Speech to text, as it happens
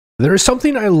There's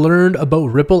something I learned about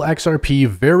Ripple XRP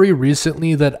very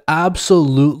recently that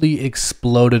absolutely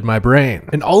exploded my brain.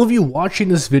 And all of you watching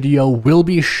this video will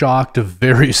be shocked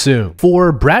very soon.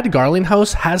 For Brad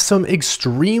Garlinghouse has some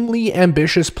extremely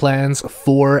ambitious plans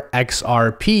for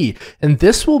XRP, and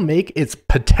this will make its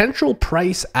potential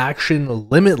price action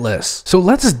limitless. So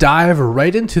let's dive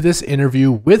right into this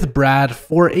interview with Brad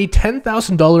for a $10,000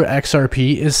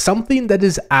 XRP is something that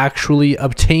is actually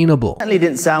obtainable. It certainly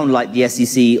didn't sound like the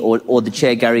SEC or the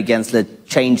chair Gary Gensler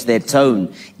changed their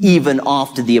tone even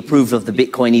after the approval of the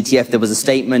Bitcoin ETF. There was a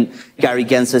statement. Gary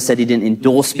Gensler said he didn't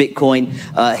endorse Bitcoin.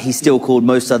 He still called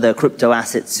most other crypto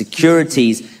assets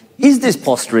securities. Is this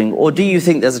posturing, or do you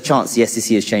think there's a chance the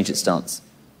SEC has changed its stance?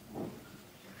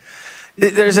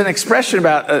 There's an expression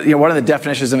about, one of the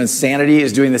definitions of insanity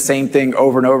is doing the same thing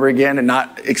over and over again and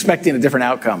not expecting a different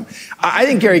outcome. I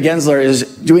think Gary Gensler is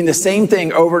doing the same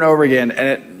thing over and over again,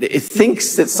 and it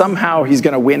thinks that somehow he's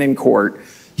going to win in court.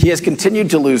 He has continued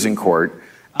to lose in court.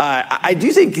 I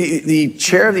do think the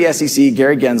chair of the SEC,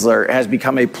 Gary Gensler, has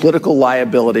become a political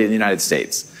liability in the United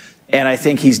States. And I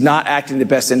think he's not acting in the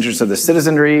best interest of the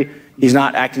citizenry. He's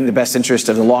not acting in the best interest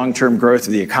of the long-term growth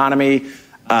of the economy.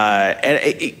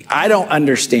 And I don't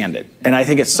understand it. And I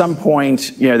think at some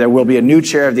point, there will be a new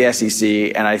chair of the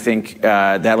SEC, and I think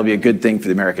that'll be a good thing for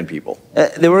the American people.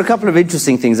 There were a couple of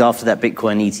interesting things after that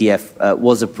Bitcoin ETF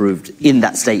was approved in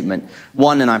that statement.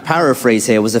 One, and I paraphrase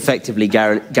here, was effectively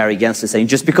Gary Gensler saying,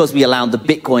 just because we allowed the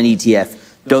Bitcoin ETF,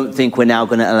 don't think we're now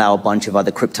going to allow a bunch of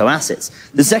other crypto assets.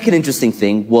 The second interesting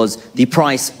thing was the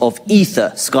price of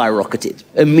Ether skyrocketed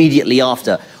immediately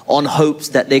after, on hopes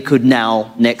that there could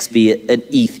now next be an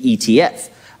ETH ETF.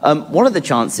 What are the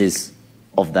chances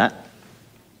of that?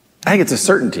 I think it's a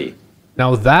certainty.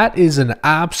 Now that is an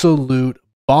absolute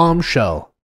bombshell.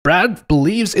 Brad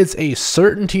believes it's a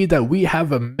certainty that we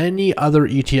have many other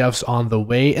ETFs on the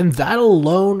way, and that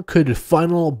alone could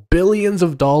funnel billions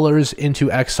of dollars into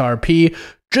XRP,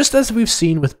 just as we've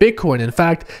seen with Bitcoin. In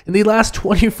fact, in the last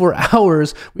 24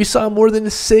 hours, we saw more than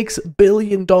 $6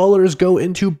 billion go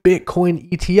into Bitcoin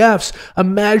ETFs.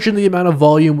 Imagine the amount of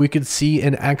volume we could see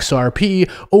in XRP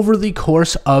over the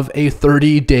course of a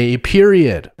 30-day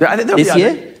period. I think this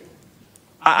year?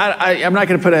 I'm not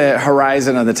going to put a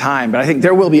horizon on the time, but I think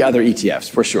there will be other ETFs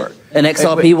for sure. An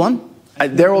XRP one?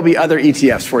 There will be other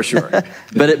ETFs for sure.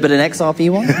 but an XRP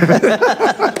one?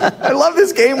 I love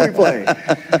this game we play.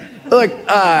 Look,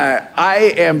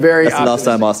 I am very That's the last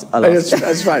time I lost.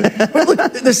 That's fine. But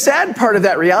look, the sad part of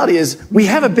that reality is we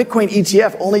have a Bitcoin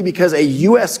ETF only because a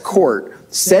U.S. court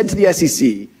said to the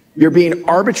SEC, you're being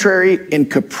arbitrary and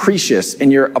capricious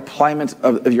in your application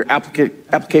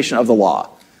of the law.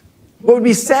 What would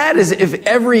be sad is if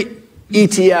every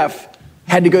ETF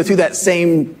had to go through that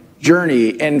same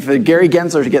journey and for Gary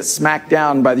Gensler to get smacked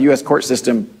down by the U.S. court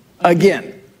system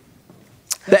again.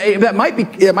 That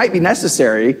might be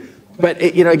necessary, but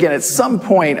again, at some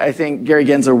point, I think Gary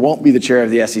Gensler won't be the chair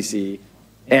of the SEC,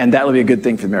 and that will be a good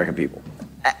thing for the American people.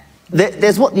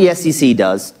 There's what the SEC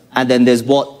does, and then there's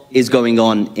what is going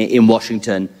on in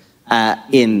Washington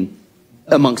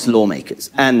amongst lawmakers,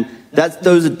 and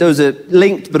those are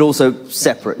linked but also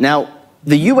separate. Now,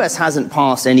 the US hasn't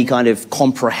passed any kind of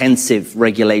comprehensive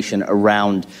regulation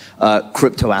around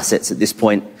crypto assets at this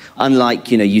point,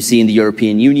 unlike you see in the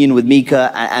European Union with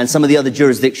MiCA and some of the other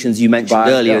jurisdictions you mentioned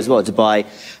earlier as well, Dubai.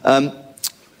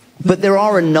 But there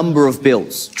are a number of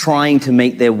bills trying to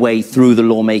make their way through the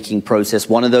lawmaking process.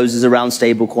 One of those is around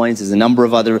stablecoins. There's a number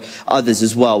of others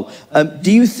as well.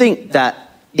 Do you think that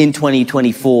in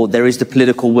 2024 there is the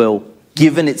political will,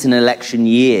 given it's an election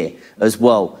year as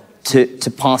well,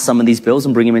 to pass some of these bills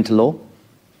and bring them into law?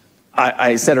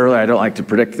 I said earlier I don't like to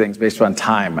predict things based on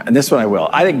time, and this one I will.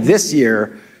 I think this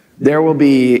year there will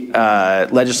be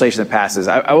legislation that passes.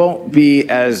 I won't be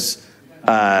as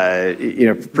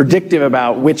predictive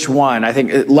about which one. I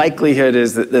think likelihood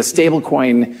is that the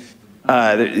stablecoin,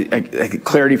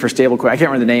 clarity for stablecoin. I can't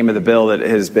remember the name of the bill that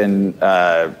has been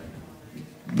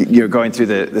going through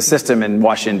the system in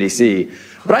Washington D.C.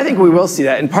 But I think we will see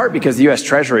that in part because the U.S.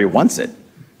 Treasury wants it.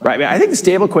 Right. I mean, I think the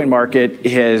stablecoin market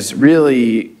has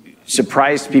really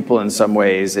surprised people in some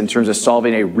ways in terms of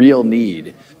solving a real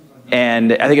need.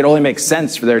 And I think it only makes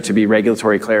sense for there to be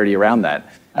regulatory clarity around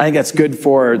that. I think that's good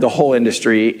for the whole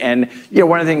industry. And,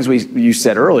 one of the things you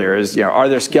said earlier is, are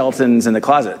there skeletons in the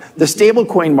closet? The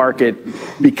stablecoin market,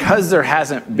 because there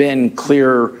hasn't been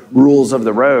clear rules of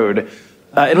the road,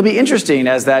 it'll be interesting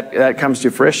as that comes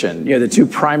to fruition. The two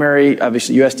primary,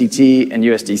 obviously USDT and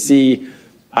USDC,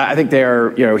 I think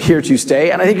they're here to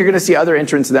stay, and I think you're going to see other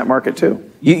entrants in that market too.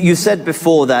 You said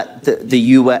before that the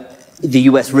the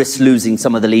US risks losing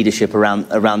some of the leadership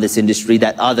around this industry,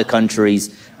 that other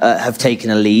countries have taken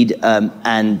a lead,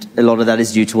 and a lot of that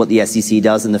is due to what the SEC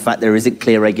does and the fact there isn't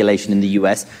clear regulation in the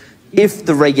US. If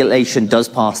the regulation does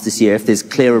pass this year, if there's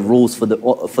clearer rules for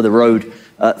the road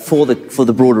for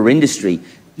the broader industry,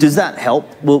 does that help?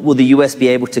 Will the US be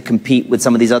able to compete with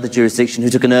some of these other jurisdictions who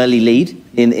took an early lead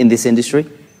in this industry?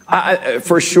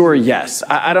 For sure, yes.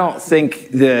 I don't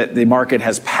think the market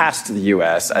has passed the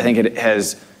US. I think it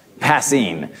has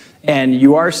passing. And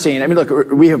you are seeing, I mean, look,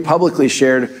 we have publicly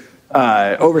shared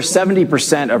over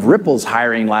 70% of Ripple's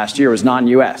hiring last year was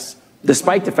non-US,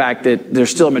 despite the fact that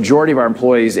there's still a majority of our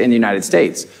employees in the United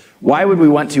States. Why would we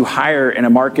want to hire in a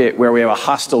market where we have a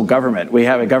hostile government? We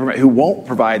have a government who won't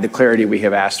provide the clarity we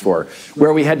have asked for,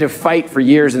 where we had to fight for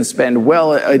years and spend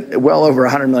well over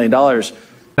 $100 million.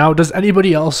 Now, does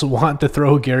anybody else want to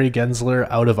throw Gary Gensler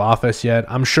out of office yet?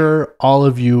 I'm sure all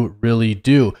of you really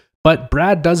do. But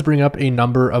Brad does bring up a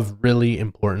number of really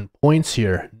important points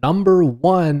here. Number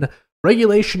one,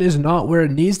 regulation is not where it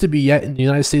needs to be yet in the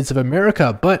United States of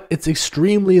America, but it's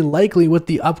extremely likely with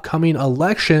the upcoming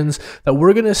elections that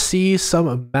we're going to see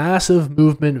some massive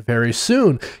movement very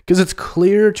soon, because it's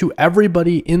clear to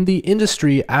everybody in the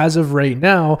industry as of right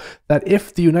now that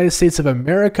if the United States of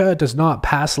America does not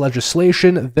pass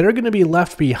legislation, they're going to be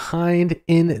left behind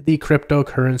in the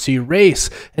cryptocurrency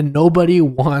race, and nobody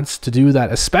wants to do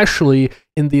that, especially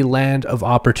in the land of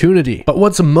opportunity. But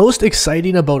what's most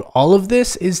exciting about all of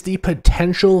this is the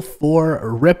potential for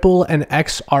Ripple and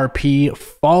XRP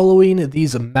following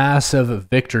these massive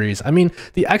victories. I mean,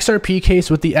 the XRP case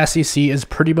with the SEC is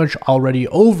pretty much already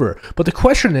over, but the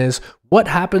question is, what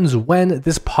happens when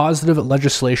this positive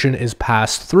legislation is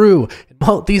passed through?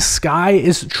 Well, the sky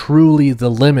is truly the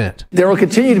limit. There will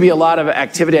continue to be a lot of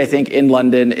activity, I think, in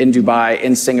London, in Dubai,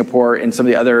 in Singapore, in some of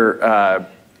the other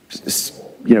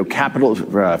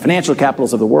financial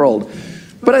capitals of the world.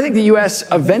 But I think the U.S.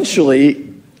 eventually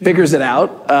figures it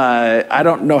out. I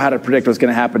don't know how to predict what's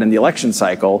going to happen in the election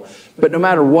cycle, but no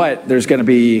matter what, there's going to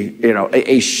be,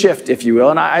 a shift, if you will.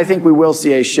 And I think we will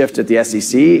see a shift at the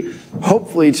SEC,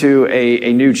 hopefully to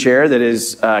a new chair that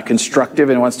is constructive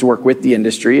and wants to work with the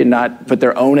industry and not put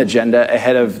their own agenda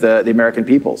ahead of the American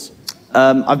people's.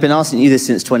 I've been asking you this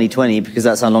since 2020 because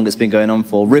that's how long it's been going on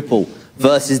for. Ripple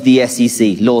versus the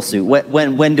SEC lawsuit.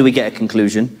 When do we get a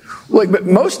conclusion? Look, but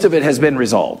most of it has been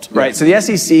resolved, right? So the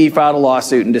SEC filed a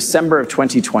lawsuit in December of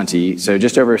 2020, so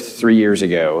just over 3 years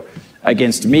ago,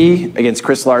 against me, against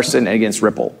Chris Larson, and against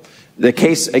Ripple. The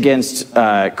case against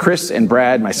Chris and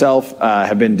Brad, myself,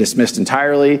 have been dismissed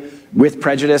entirely with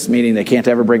prejudice, meaning they can't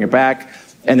ever bring it back.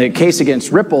 And the case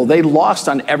against Ripple, they lost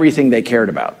on everything they cared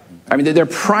about. I mean, their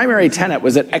primary tenet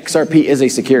was that XRP is a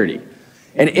security.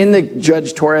 And in the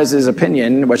Judge Torres's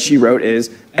opinion, what she wrote is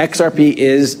XRP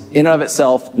is in and of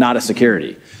itself not a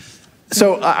security.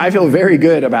 So I feel very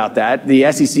good about that. The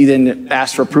SEC then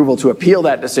asked for approval to appeal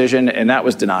that decision, and that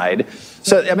was denied.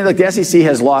 So, I mean, look, the SEC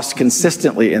has lost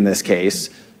consistently in this case.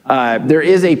 There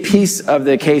is a piece of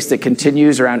the case that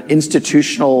continues around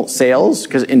institutional sales,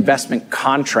 because investment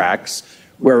contracts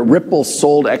where Ripple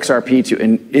sold XRP to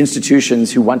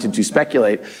institutions who wanted to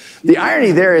speculate. The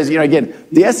irony there is, again,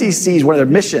 the SEC's one of their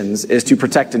missions is to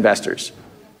protect investors.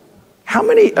 How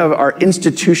many of our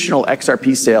institutional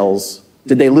XRP sales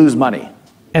did they lose money?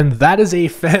 And that is a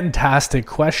fantastic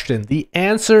question. The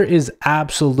answer is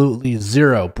absolutely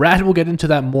zero. Brad will get into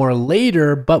that more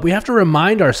later, but we have to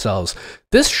remind ourselves,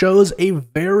 this shows a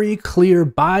very clear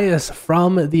bias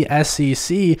from the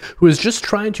SEC, who is just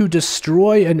trying to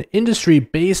destroy an industry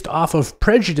based off of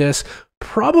prejudice,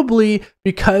 probably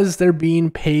because they're being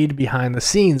paid behind the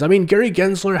scenes. I mean, Gary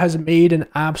Gensler has made an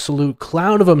absolute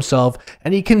clown of himself,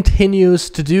 and he continues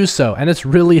to do so, and it's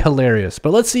really hilarious.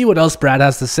 But let's see what else Brad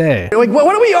has to say. Like,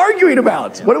 what are we arguing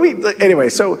about? Anyway,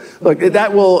 so look,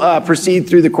 that will proceed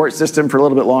through the court system for a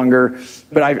little bit longer,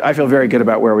 but I feel very good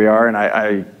about where we are, and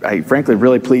I frankly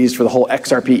really pleased for the whole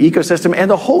XRP ecosystem, and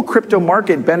the whole crypto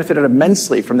market benefited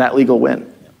immensely from that legal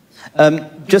win.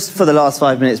 Just for the last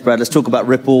 5 minutes, Brad, let's talk about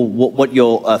Ripple, what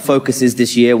your focus is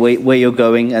this year, where you're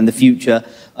going, and the future.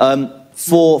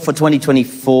 For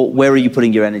 2024, where are you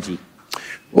putting your energy?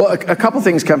 Well, a couple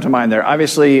things come to mind there.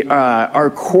 Obviously, our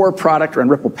core product around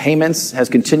Ripple Payments has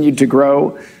continued to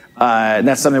grow. And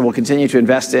that's something we'll continue to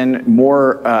invest in,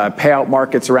 more payout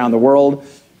markets around the world.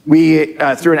 We,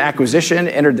 through an acquisition,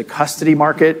 entered the custody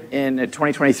market in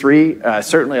 2023.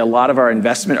 Certainly a lot of our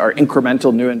investment, our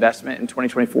incremental new investment in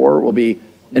 2024 will be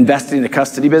investing in the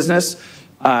custody business.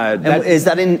 Is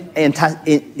that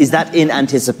in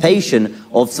anticipation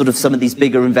of sort of some of these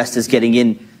bigger investors getting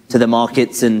into the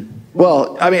markets and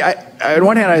Well, I mean, on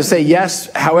one hand, I would say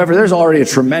yes. However, there's already a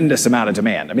tremendous amount of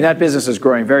demand. I mean, that business is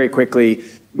growing very quickly.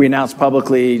 We announced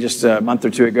publicly just a month or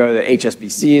two ago that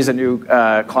HSBC is a new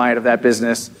client of that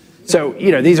business. So,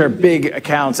 these are big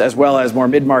accounts as well as more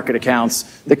mid-market accounts.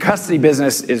 The custody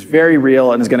business is very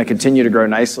real and is going to continue to grow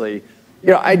nicely.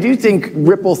 I do think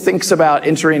Ripple thinks about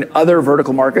entering other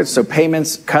vertical markets, so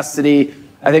payments, custody.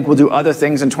 I think we'll do other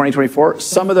things in 2024.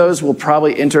 Some of those will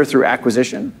probably enter through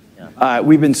acquisition.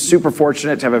 We've been super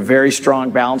fortunate to have a very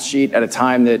strong balance sheet at a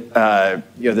time that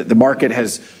the market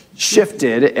has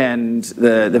shifted and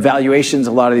the valuations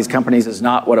of a lot of these companies is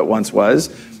not what it once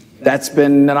was. That's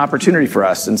been an opportunity for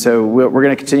us, and so we're going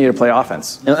to continue to play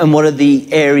offense. And what are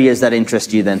the areas that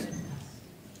interest you then?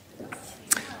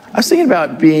 I was thinking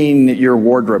about being your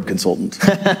wardrobe consultant.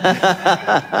 No,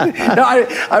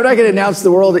 I'm not going to announce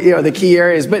the world, the key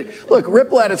areas. But look,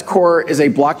 Ripple at its core is a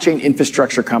blockchain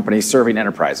infrastructure company serving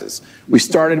enterprises. We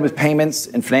started with payments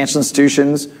and financial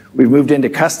institutions. We've moved into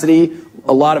custody,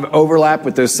 a lot of overlap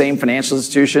with those same financial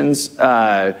institutions.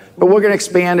 But we're going to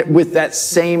expand with that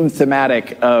same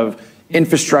thematic of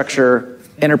infrastructure,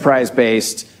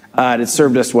 enterprise-based, that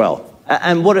served us well.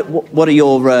 And what are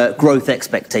your growth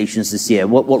expectations this year?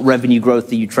 What revenue growth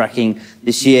are you tracking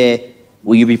this year?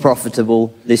 Will you be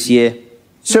profitable this year?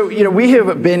 So, we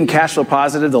have been cash flow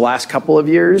positive the last couple of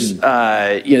years.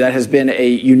 That has been a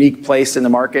unique place in the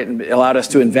market and allowed us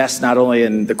to invest not only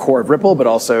in the core of Ripple, but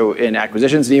also in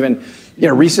acquisitions. And even,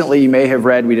 recently you may have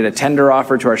read, we did a tender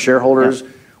offer to our shareholders. Yeah.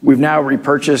 We've now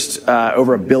repurchased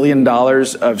over $1 billion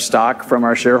of stock from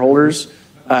our shareholders.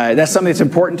 That's something that's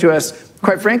important to us.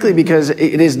 Quite frankly, because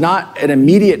it is not an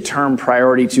immediate term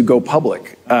priority to go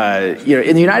public.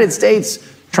 In the United States,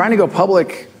 trying to go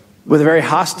public with a very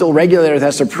hostile regulator that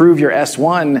has to approve your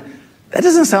S1, that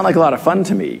doesn't sound like a lot of fun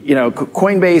to me.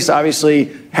 Coinbase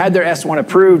obviously had their S1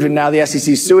 approved, and now the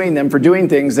SEC is suing them for doing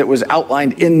things that was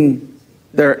outlined in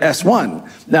their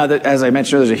S1. Now, as I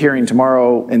mentioned, there's a hearing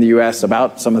tomorrow in the U.S.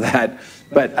 about some of that.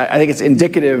 But I think it's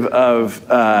indicative of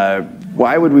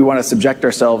why would we want to subject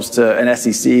ourselves to an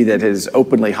SEC that is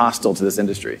openly hostile to this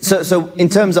industry? So in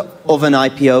terms of an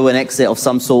IPO, an exit of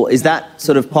some sort, is that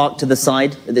sort of parked to the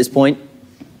side at this point?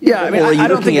 Yeah, I mean, or are you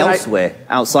looking elsewhere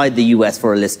outside the US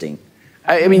for a listing?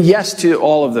 I mean, yes to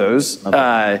all of those.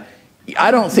 Okay.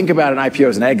 I don't think about an IPO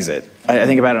as an exit. I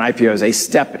think about an IPO as a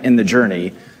step in the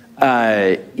journey.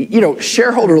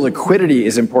 Shareholder liquidity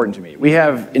is important to me. We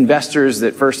have investors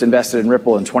that first invested in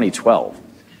Ripple in 2012.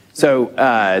 So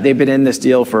they've been in this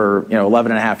deal for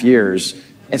 11 and a half years.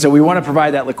 And so we want to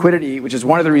provide that liquidity, which is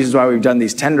one of the reasons why we've done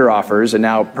these tender offers and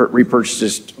now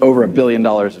repurchased over $1 billion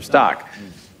of stock.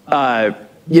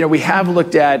 We have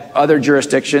looked at other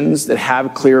jurisdictions that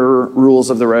have clearer rules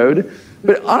of the road.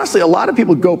 But honestly, a lot of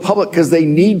people go public because they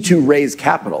need to raise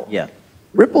capital. Yeah.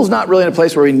 Ripple's not really in a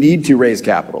place where we need to raise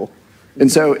capital. And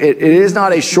so it is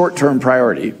not a short-term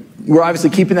priority. We're obviously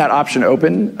keeping that option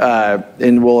open,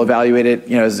 and we'll evaluate it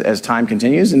as time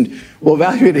continues. And we'll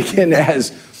evaluate it again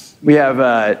as we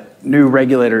have new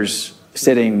regulators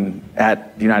sitting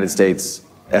at the United States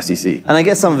SEC. And I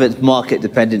guess some of it's market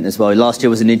dependent as well. Last year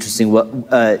was an interesting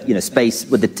space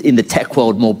in the tech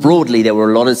world more broadly. There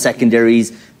were a lot of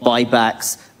secondaries,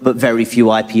 buybacks, but very few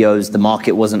IPOs. The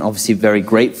market wasn't obviously very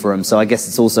great for them. So I guess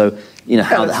it's also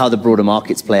how the broader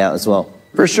markets play out as well.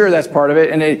 For sure, that's part of it.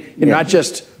 And not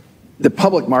just the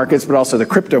public markets, but also the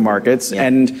crypto markets. Yeah.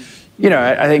 And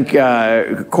I think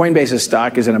Coinbase's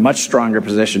stock is in a much stronger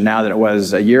position now than it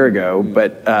was a year ago,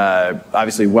 but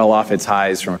obviously well off its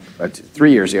highs from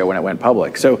 3 years ago when it went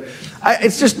public. So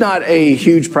it's just not a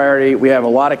huge priority. We have a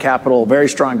lot of capital, very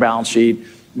strong balance sheet.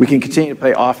 We can continue to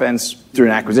play offense through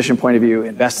an acquisition point of view,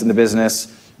 invest in the business.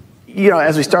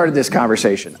 As we started this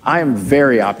conversation, I am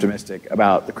very optimistic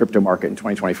about the crypto market in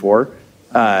 2024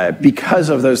 because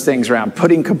of those things around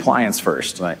putting compliance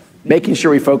first. Right. Making sure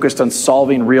we focused on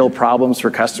solving real problems for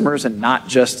customers and not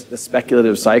just the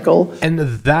speculative cycle. And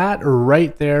that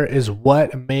right there is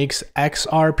what makes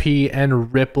XRP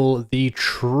and Ripple the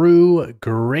true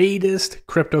greatest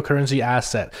cryptocurrency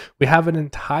asset. We have an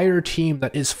entire team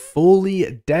that is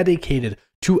fully dedicated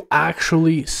to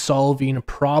actually solving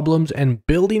problems and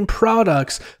building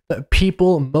products that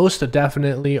people most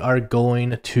definitely are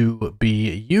going to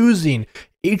be using.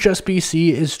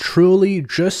 HSBC is truly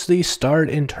just the start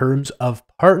in terms of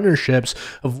partnerships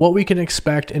of what we can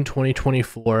expect in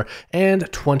 2024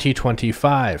 and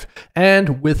 2025.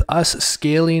 And with us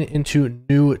scaling into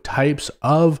new types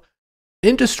of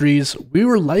industries, we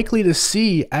were likely to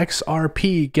see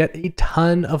XRP get a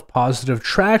ton of positive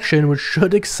traction, which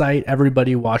should excite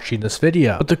everybody watching this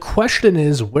video. But the question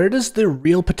is, where does the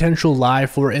real potential lie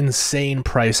for insane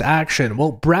price action?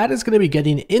 Well, Brad is going to be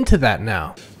getting into that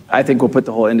now. I think we'll put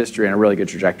the whole industry in a really good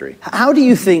trajectory. How do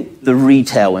you think the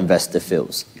retail investor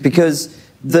feels? Because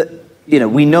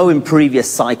we know in previous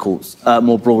cycles,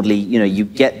 more broadly, you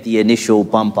get the initial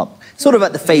bump up, sort of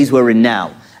at the phase we're in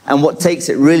now. And what takes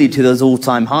it really to those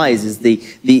all-time highs is the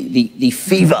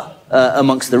fever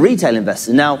amongst the retail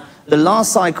investors. Now, the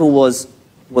last cycle was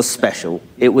special.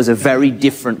 It was a very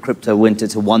different crypto winter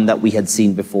to one that we had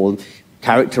seen before,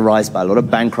 characterized by a lot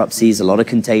of bankruptcies, a lot of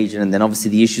contagion, and then obviously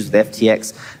the issues with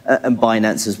FTX and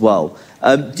Binance as well.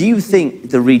 Do you think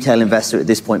the retail investor at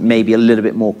this point may be a little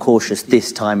bit more cautious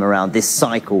this time around, this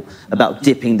cycle, about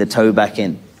dipping the toe back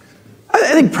in?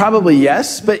 I think probably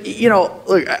yes, but look,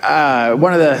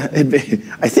 one of the,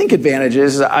 I think,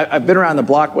 advantages, I've been around the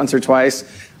block once or twice.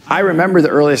 I remember the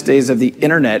earliest days of the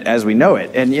internet as we know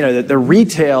it, and the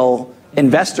retail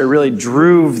investor really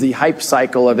drove the hype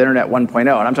cycle of internet 1.0, and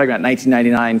I'm talking about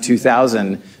 1999,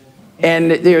 2000,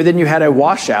 and then you had a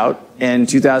washout in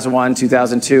 2001,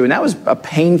 2002, and that was a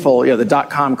painful, the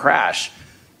dot-com crash.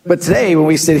 But today, when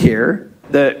we sit here,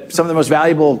 some of the most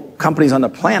valuable companies on the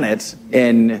planet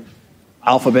in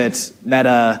Alphabet,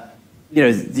 Meta,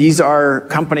 these are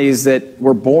companies that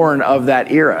were born of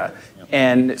that era.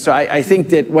 And so I think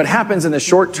that what happens in the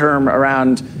short term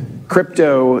around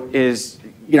crypto is,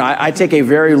 I take a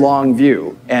very long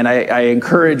view, and I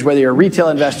encourage, whether you're a retail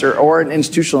investor or an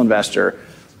institutional investor,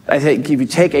 I think if you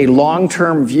take a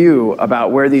long-term view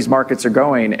about where these markets are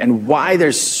going and why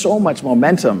there's so much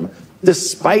momentum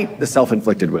despite the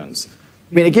self-inflicted wounds.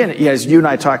 I mean, again, as you and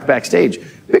I talked backstage,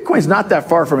 Bitcoin's not that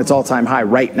far from its all-time high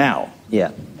right now.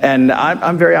 Yeah. And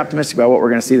I'm very optimistic about what we're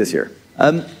going to see this year.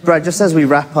 Brad, just as we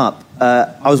wrap up,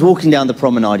 I was walking down the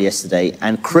promenade yesterday,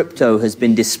 and crypto has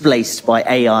been displaced by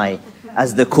AI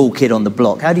as the cool kid on the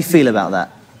block. How do you feel about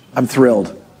that? I'm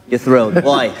thrilled. You're thrilled.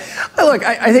 Why? Look,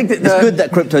 I think that it's good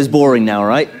that crypto's boring now,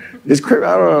 right? I don't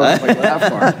know if I go that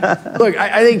far. Look,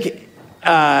 I think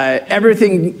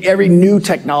every new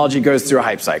technology goes through a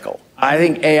hype cycle. I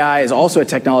think AI is also a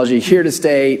technology here to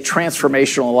stay,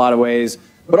 transformational in a lot of ways,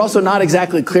 but also not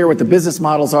exactly clear what the business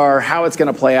models are, how it's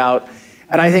going to play out.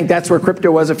 And I think that's where crypto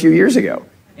was a few years ago.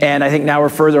 And I think now we're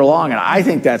further along. And I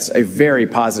think that's a very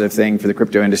positive thing for the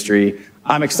crypto industry.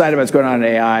 I'm excited about what's going on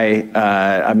in AI.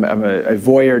 I'm a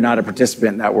voyeur, not a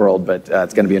participant in that world, but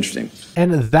it's going to be interesting.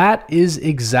 And that is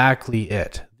exactly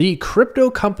it. The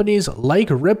crypto companies like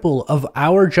Ripple of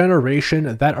our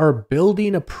generation that are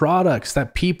building products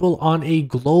that people on a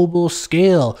global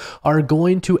scale are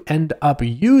going to end up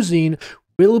using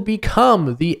will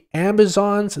become the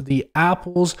Amazons, the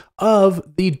Apples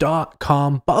of the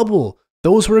dot-com bubble.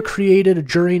 Those were created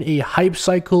during a hype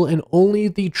cycle, and only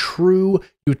the true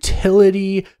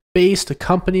utility-based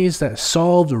companies that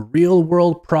solved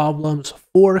real-world problems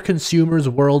for consumers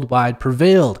worldwide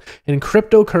prevailed. And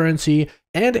cryptocurrency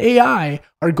and AI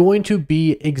are going to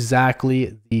be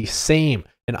exactly the same.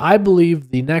 And I believe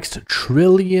the next $1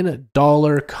 trillion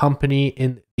company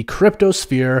in the crypto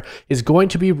sphere is going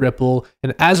to be Ripple.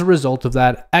 And as a result of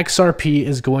that, XRP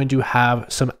is going to have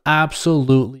some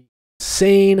absolutely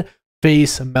insane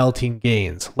face melting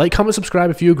gains. Like, comment,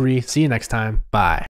 subscribe if you agree. See you next time. Bye.